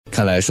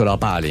看来说到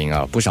霸凌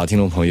啊，不少听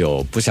众朋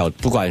友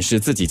不管是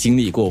自己经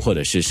历过，或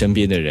者是身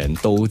边的人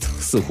都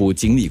似乎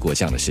经历过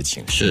这样的事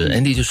情。是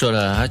Andy 就说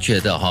了，他觉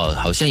得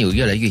好像有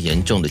越来越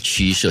严重的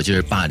趋势，就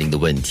是霸凌的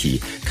问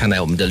题。看来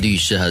我们的律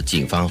师和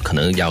警方可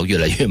能要越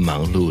来越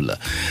忙碌了。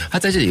他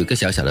在这里有一个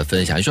小小的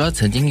分享，说他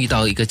曾经遇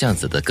到一个这样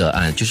子的个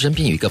案，就身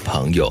边有一个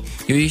朋友，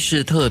由于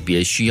是特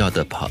别需要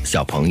的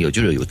小朋友，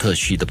就是有特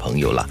需的朋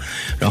友啦，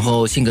然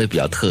后性格比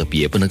较特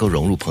别，不能够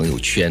融入朋友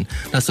圈，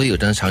那所以有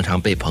的人常常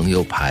被朋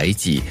友排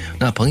挤，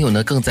那朋友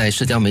呢更在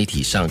社交媒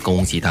体上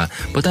攻击他，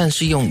不但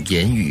是用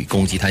言语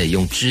攻击他，也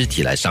用肢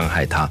体来伤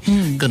害他，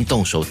更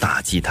动手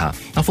打击他。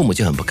那父母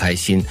就很不开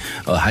心，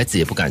孩子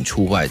也不敢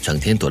出外，整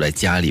天躲在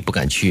家里，不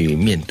敢去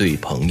面对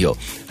朋友，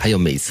还有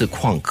每次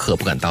旷课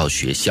不敢到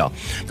学校。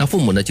那父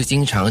母呢就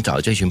经常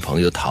找这群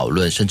朋友讨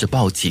论，甚至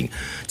报警。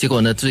结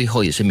果呢最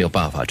后也是没有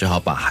办法，只好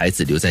把孩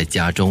子留在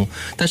家中。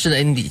但是呢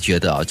Andy 觉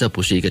得这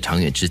不是一个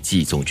长远之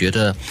计，总觉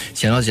得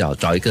想要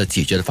找一个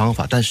解决的方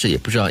法，但是也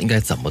不知道应该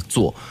怎么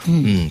做。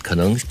可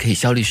能可以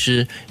肖律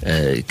师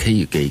可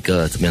以给一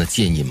个怎么样的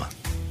建议吗？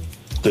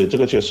对，这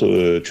个确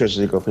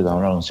实一个非常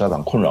让家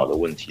长困扰的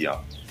问题啊。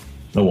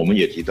那我们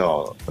也提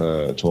到，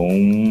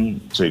从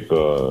这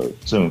个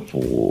政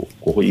府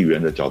国会议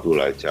员的角度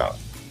来讲，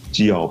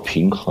既要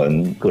平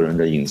衡个人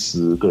的隐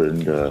私、个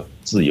人的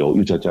自由，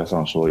又再加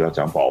上说要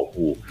讲保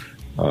护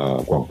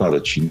广大的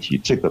群体，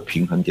这个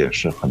平衡点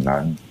是很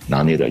难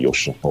拿捏的。有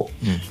时候，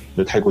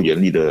太过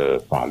严厉的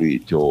法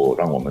律就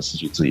让我们失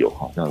去自由。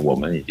好像我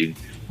们已经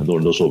很多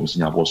人都说我们新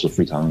加坡是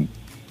非常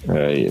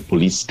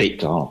police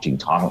state 啊，警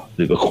察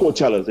这个国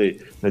家了，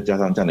再加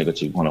上这样的一个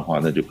情况的话，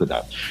那就更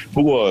难。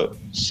不过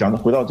想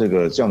回到这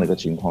样的一个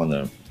情况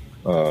呢，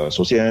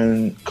首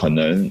先可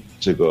能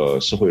这个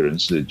社会人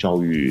士、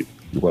教育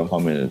有关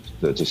方面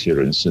的这些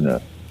人士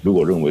呢，如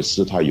果认为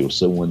事态有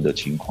升温的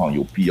情况，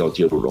有必要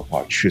介入的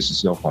话，确实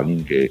是要反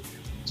映给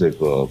这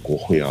个国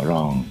会啊，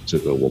让这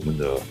个我们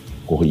的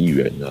国会议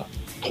员呢，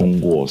通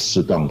过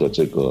适当的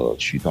这个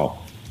渠道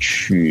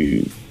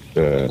去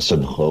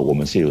审核我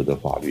们现有的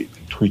法律，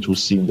推出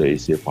新的一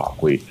些法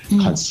规，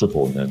看是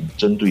否能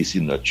针对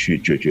性的去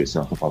解决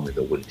像这方面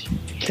的问题。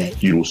对，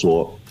比如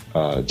说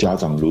家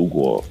长如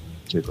果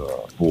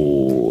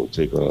不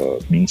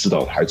明知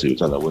道孩子有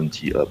这样的问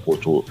题而不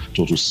做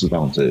出适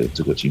当的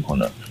这个情况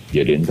呢，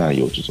也连带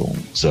有这种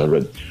责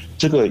任。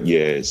这个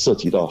也涉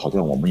及到，好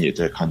像我们也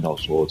在看到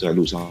说，在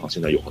路上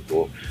现在有很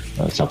多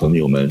小朋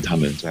友们，他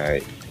们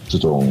在这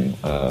种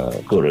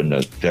个人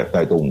的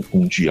带动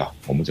工具啊，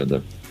我们讲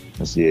的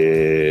那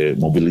些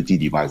mobility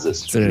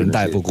devices， 个人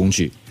代步工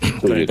具，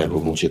对，代步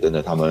工具等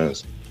等，他们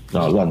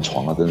乱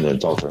闯啊等等，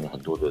造成很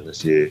多的那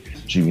些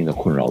居民的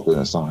困扰等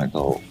等，伤害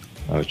到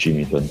居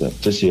民等等，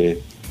这些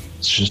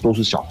其实都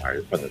是小孩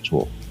犯的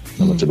错。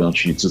那么怎么样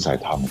去制裁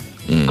他们？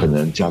可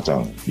能家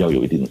长要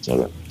有一定的责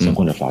任，相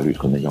关的法律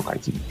可能要改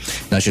进。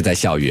那是在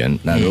校园，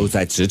那如果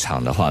在职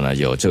场的话呢？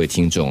有这位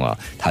听众啊，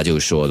他就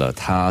说了，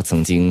他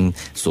曾经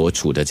所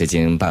处的这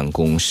间办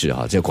公室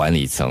啊，这管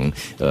理层，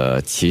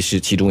其实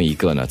其中一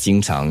个呢，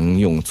经常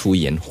用粗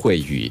言秽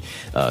语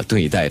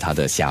对待他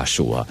的下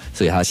属啊，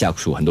所以他下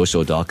属很多时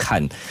候都要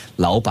看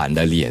老板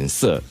的脸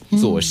色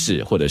做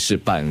事或者是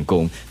办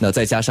公。那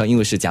再加上因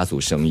为是家族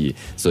生意，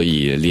所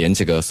以连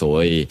这个所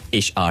谓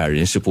HR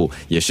人事部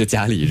也是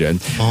家里人。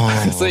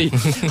所以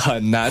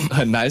很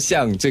难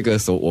向这个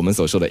我们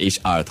所说的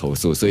HR 投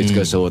诉，所以这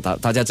个时候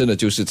大家真的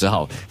就是只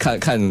好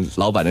看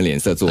老板的脸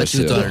色做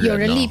事。有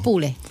人立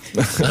部嘞，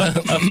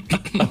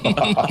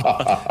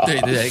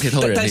对，可以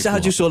偷人。但是他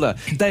就说了，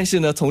但是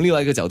呢，从另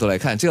外一个角度来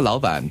看，这个老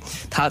板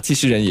他其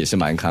实人也是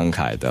蛮慷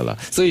慨的了，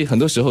所以很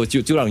多时候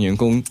就让员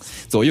工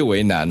左右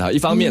为难哈。一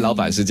方面老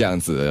板是这样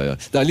子，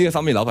但另一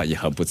方面老板也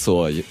很不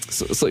错，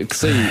所以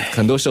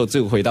很多时候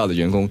最后回到的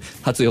员工，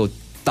他最后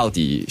到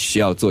底需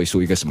要做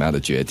出一个什么样的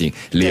决定，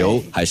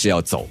留还是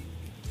要走？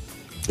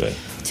对，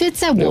就是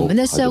在我们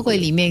的社会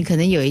里面，可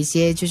能有一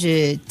些就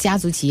是家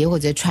族企业或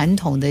者传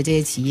统的这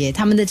些企业，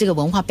他们的这个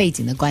文化背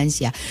景的关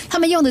系啊，他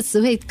们用的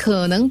词汇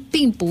可能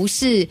并不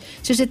是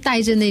就是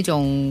带着那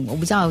种我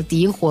不知道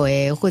诋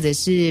毁或者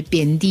是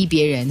贬低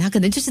别人，他可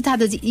能就是他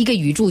的一个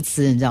语助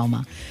词，你知道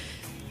吗？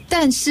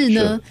但是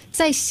呢，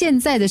在现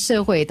在的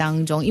社会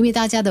当中，因为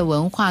大家的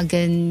文化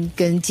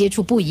跟接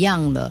触不一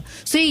样了，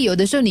所以有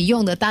的时候你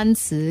用的单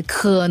词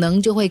可能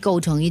就会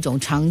构成一种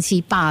长期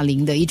霸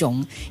凌的一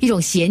种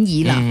嫌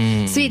疑啦。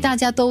所以大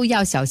家都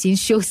要小心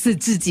修饰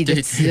自己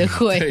的词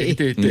汇。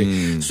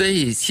对，所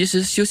以其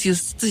实修饰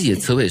自己的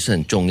词汇是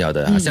很重要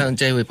的。好像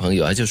这位朋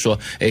友他就说，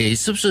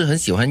是不是很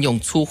喜欢用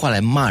粗话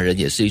来骂人，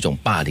也是一种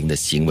霸凌的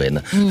行为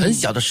呢？很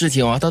小的事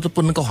情哦，他都不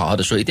能够好好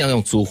的说，一定要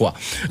用粗话。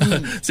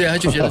所以他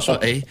就觉得说，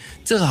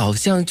这个好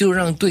像就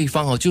让对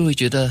方就会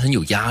觉得很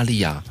有压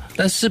力啊，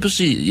但是不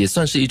是也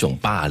算是一种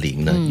霸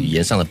凌呢？语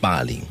言上的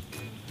霸凌。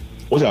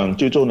我想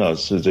最重要的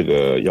是这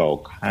个要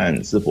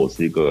看是否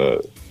是一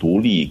个独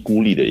立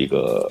孤立的一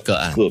个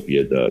个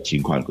别的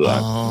情况个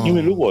案。因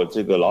为如果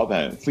这个老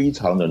板非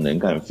常的能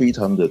干，非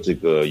常的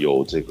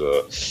有这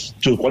个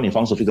就是管理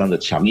方式非常的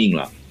强硬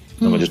了，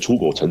那么就出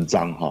口成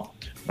章哈。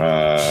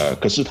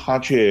可是他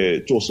却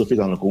做事非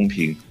常的公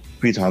平，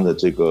非常的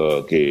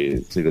给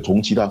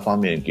从其他方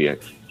面给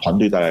团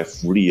队带来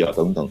福利啊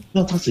等等，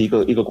那它是一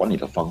个管理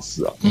的方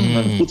式啊。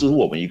那不只是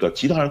我们一个，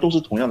其他人都是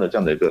同样的这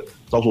样的一个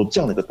遭受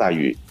这样的一个待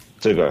遇，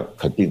这个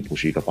肯定不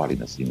是一个霸凌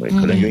的行为，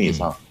可能言语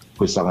上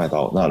会伤害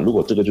到。那如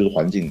果这个就是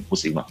环境不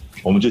行嘛，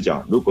我们就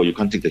讲，如果 you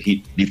can't take the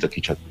heat, leave the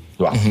kitchen，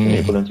 对吧？你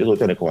也不能接受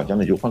这样的一个环境，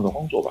那就换个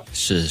工作吧。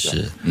是，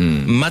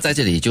妈在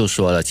这里就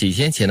说了，几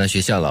天前呢，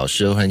学校老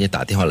师忽然间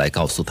打电话来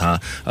告诉他，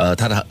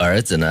他的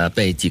儿子呢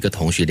被几个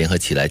同学联合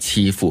起来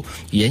欺负，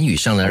言语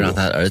上呢让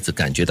他的儿子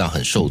感觉到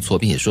很受挫，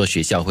并且说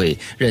学校会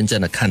认真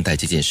的看待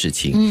这件事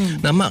情。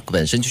那 Mark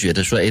本身就觉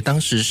得说，当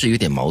时是有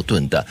点矛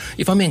盾的，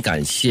一方面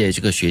感谢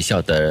这个学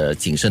校的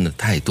谨慎的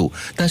态度，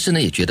但是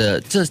呢也觉得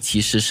这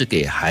其实是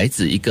给孩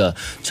子一个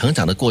成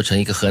长的过程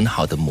一个很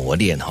好的磨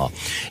练哈。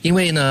因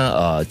为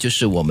呢就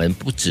是我们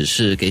不只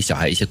是给小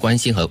孩一些关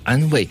心和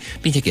安慰，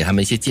并且给他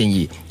们一些建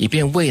议，以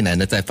便未来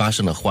呢再发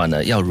生的话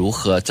呢要如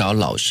何找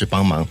老师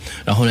帮忙，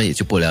然后呢也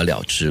就不了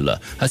了之了。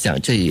他想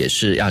这也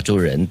是亚洲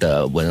人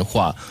的文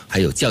化还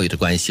有教育的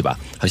关系吧，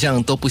好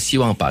像都不希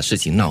望把事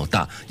情闹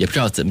大，也不知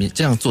道怎么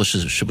这样做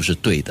是不是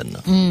对的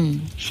呢？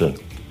是，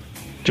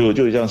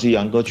就像西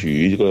洋歌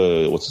曲这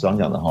个我时常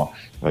讲的哈，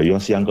用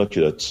西洋歌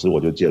曲的词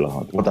我就借了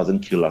哈 ，What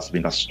doesn't kill us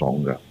make us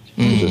stronger，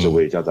就是这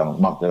位家长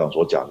Mark 家长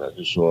所讲的，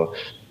就是说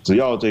只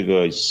要这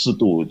个适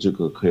度，这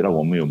个可以让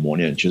我们有磨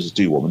练，其实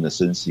对我们的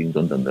身心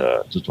等等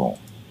的这种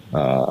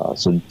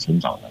成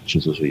长呢，其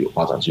实是有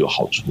发展是有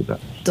好处的。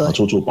对，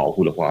处处保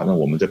护的话，那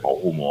我们在保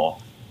护膜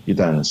一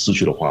旦失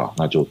去的话，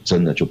那就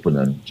真的就不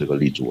能这个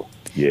立足了，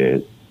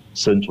也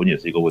生存也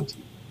是一个问题。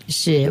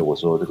是，我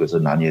说这个是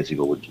拿捏是一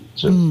个问题。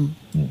是，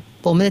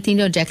我们的听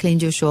众 Jacqueline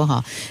就说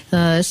哈，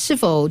是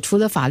否除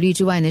了法律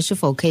之外呢，是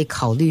否可以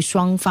考虑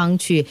双方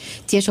去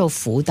接受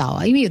辅导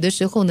啊？因为有的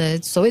时候呢，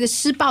所谓的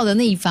施暴的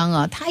那一方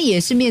啊，他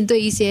也是面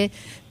对一些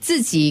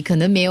自己可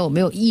能没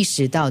有意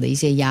识到的一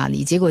些压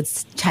力，结果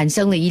产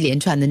生了一连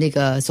串的那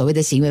个所谓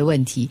的行为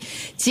问题，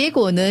结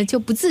果呢就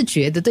不自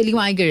觉的对另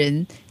外一个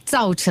人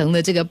造成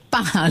了这个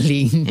霸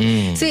凌。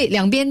所以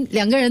两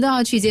个人都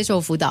要去接受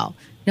辅导。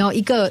然后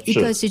一个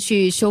是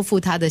去修复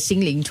他的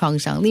心灵创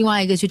伤，另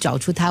外一个去找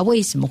出他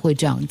为什么会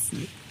这样子。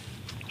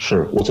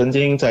是我曾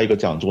经在一个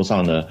讲座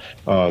上呢，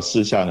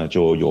私下呢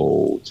就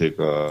有这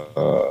个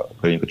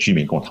跟一个居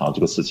民跟我谈到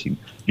这个事情。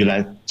原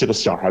来这个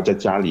小孩在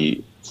家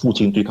里，父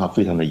亲对他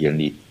非常的严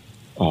厉，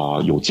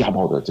有家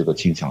暴的这个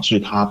倾向，所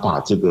以他把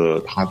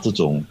他这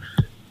种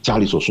家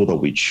里所受的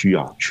委屈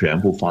啊，全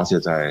部发泄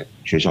在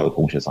学校的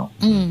同学上。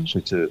所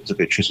以这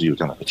个确实有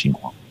这样的一个情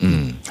况。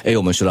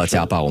我们说到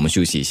家暴，我们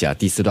休息一下，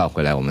第4段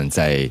回来我们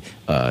再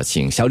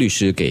请肖律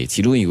师给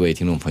其中一位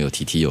听众朋友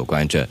提有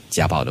关这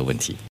家暴的问题。